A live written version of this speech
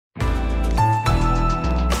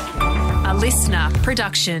listener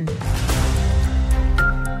production.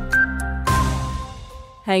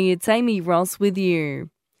 Hey, it's Amy Ross with you.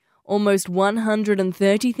 Almost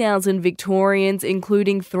 130,000 Victorians,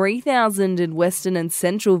 including 3,000 in Western and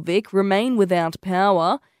Central Vic, remain without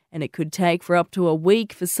power, and it could take for up to a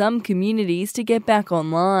week for some communities to get back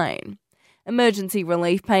online. Emergency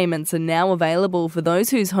relief payments are now available for those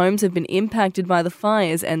whose homes have been impacted by the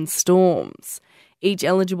fires and storms. Each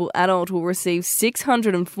eligible adult will receive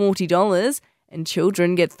 $640 and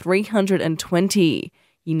children get $320.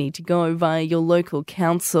 You need to go via your local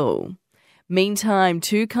council. Meantime,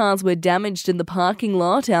 2 cars were damaged in the parking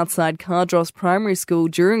lot outside Cardross Primary School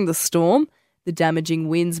during the storm. The damaging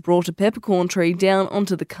winds brought a peppercorn tree down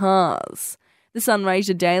onto the cars. The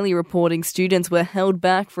Sunraysia Daily reporting students were held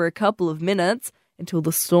back for a couple of minutes until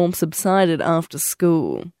the storm subsided after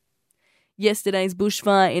school. Yesterday's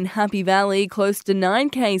bushfire in Happy Valley, close to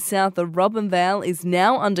 9k south of Robinvale, is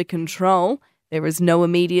now under control. There is no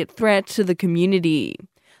immediate threat to the community.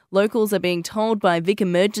 Locals are being told by Vic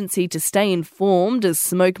Emergency to stay informed as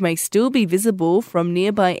smoke may still be visible from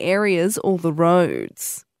nearby areas or the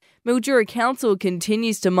roads. Mildura Council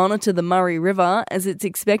continues to monitor the Murray River as it's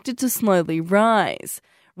expected to slowly rise.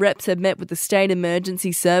 Reps have met with the State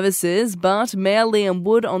Emergency Services, but Mayor Liam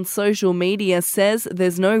Wood on social media says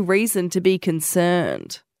there's no reason to be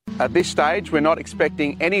concerned. At this stage, we're not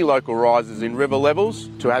expecting any local rises in river levels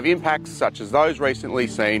to have impacts such as those recently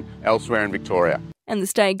seen elsewhere in Victoria. And the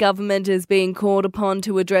state government is being called upon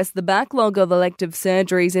to address the backlog of elective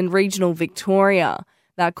surgeries in regional Victoria.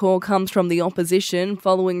 That call comes from the opposition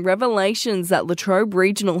following revelations that Latrobe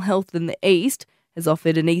Regional Health in the East has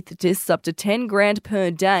offered anaesthetists up to $10,000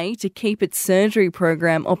 per day to keep its surgery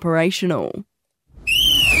program operational.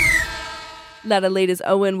 Ladder leaders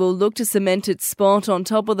Owen will look to cement its spot on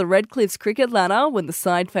top of the Redcliffs cricket ladder when the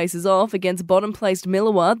side faces off against bottom-placed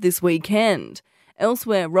Millawa this weekend.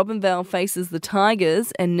 Elsewhere, Robinvale faces the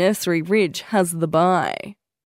Tigers and Nursery Ridge has the bye.